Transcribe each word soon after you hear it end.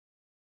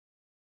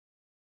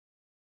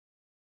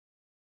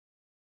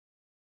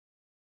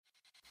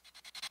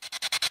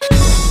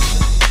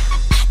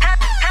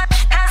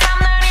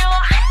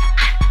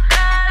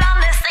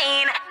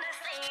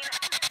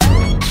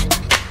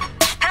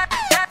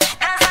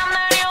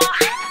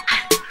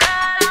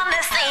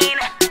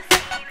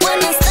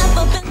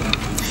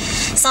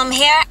I'm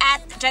here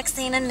at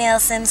Drexina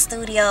Nielsen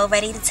studio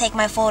ready to take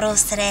my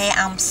photos today.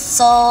 I'm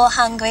so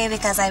hungry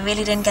because I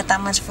really didn't get that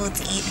much food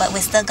to eat, but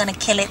we're still gonna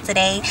kill it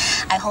today.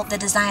 I hope the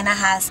designer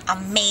has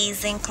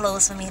amazing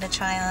clothes for me to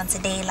try on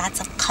today.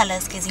 Lots of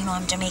colors because you know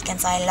I'm Jamaican,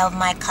 so I love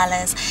my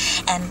colors,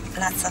 and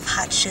lots of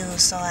hot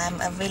shoes, so I'm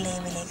really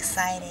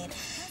excited.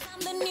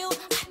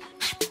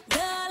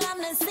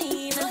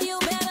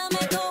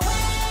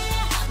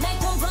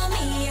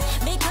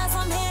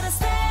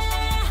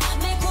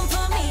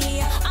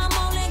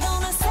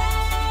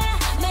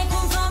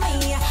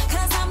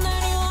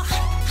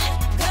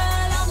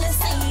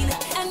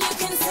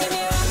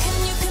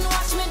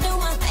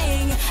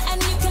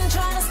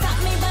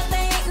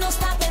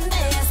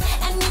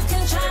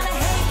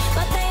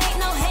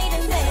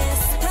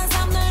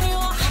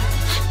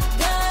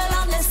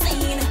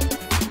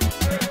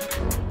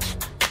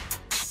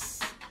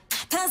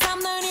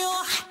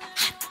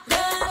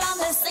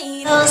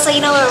 So you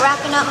know, we're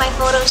wrapping up my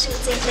photo shoot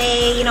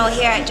today, you know,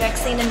 here at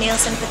Drexina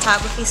Nielsen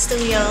Photography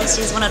Studios.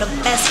 She's one of the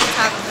best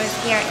photographers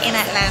here in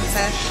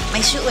Atlanta. My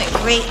shoot went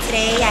great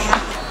today. I have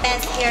the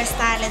best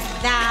hairstylist,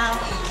 Val,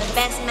 the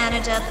best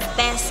manager, the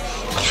best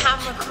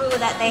camera crew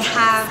that they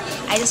have.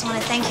 I just want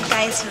to thank you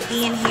guys for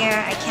being here.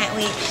 I can't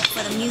wait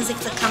for the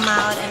music to come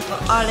out and for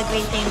all the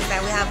great things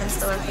that we have in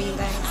store for you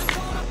guys.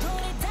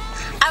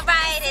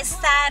 Alright, it's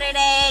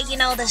Saturday. You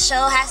know, the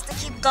show has to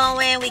keep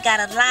going. We got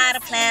a lot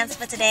of plans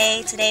for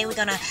today. Today we're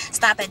gonna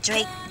stop at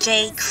Drake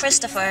J.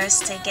 Christopher's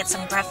to get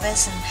some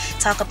breakfast and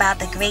talk about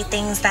the great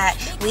things that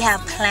we have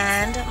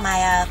planned.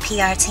 My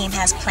PR team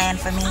has planned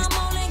for me.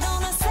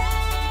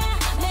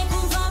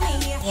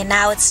 And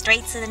now it's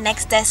straight to the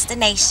next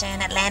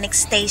destination, Atlantic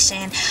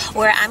Station,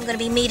 where I'm going to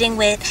be meeting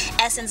with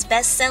Essence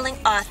best-selling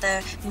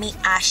author,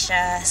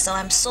 Miasha. So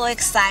I'm so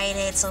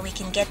excited so we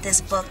can get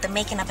this book, The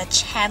Making of a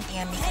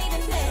Champion.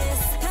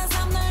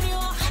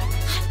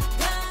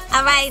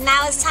 Alright,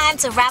 now it's time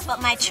to wrap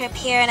up my trip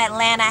here in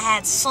Atlanta. I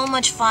had so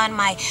much fun.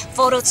 My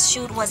photo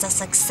shoot was a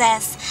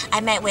success. I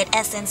met with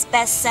Essence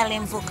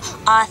best-selling book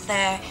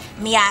author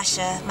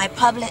Miasha, my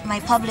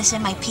publisher,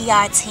 my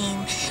PR team,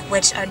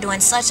 which are doing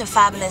such a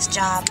fabulous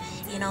job.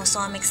 You know, so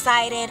I'm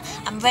excited.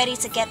 I'm ready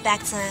to get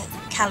back to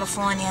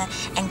California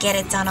and get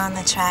it done on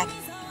the track.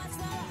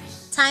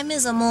 Time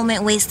is a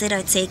moment wasted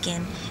or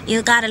taken.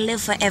 You gotta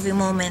live for every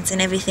moment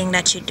and everything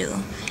that you do.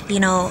 You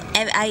know,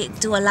 I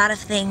do a lot of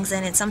things,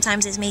 and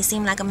sometimes it may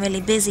seem like I'm really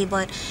busy,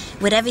 but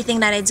with everything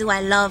that I do, I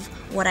love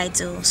what I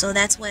do. So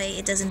that's why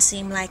it doesn't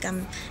seem like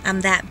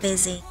I'm that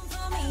busy.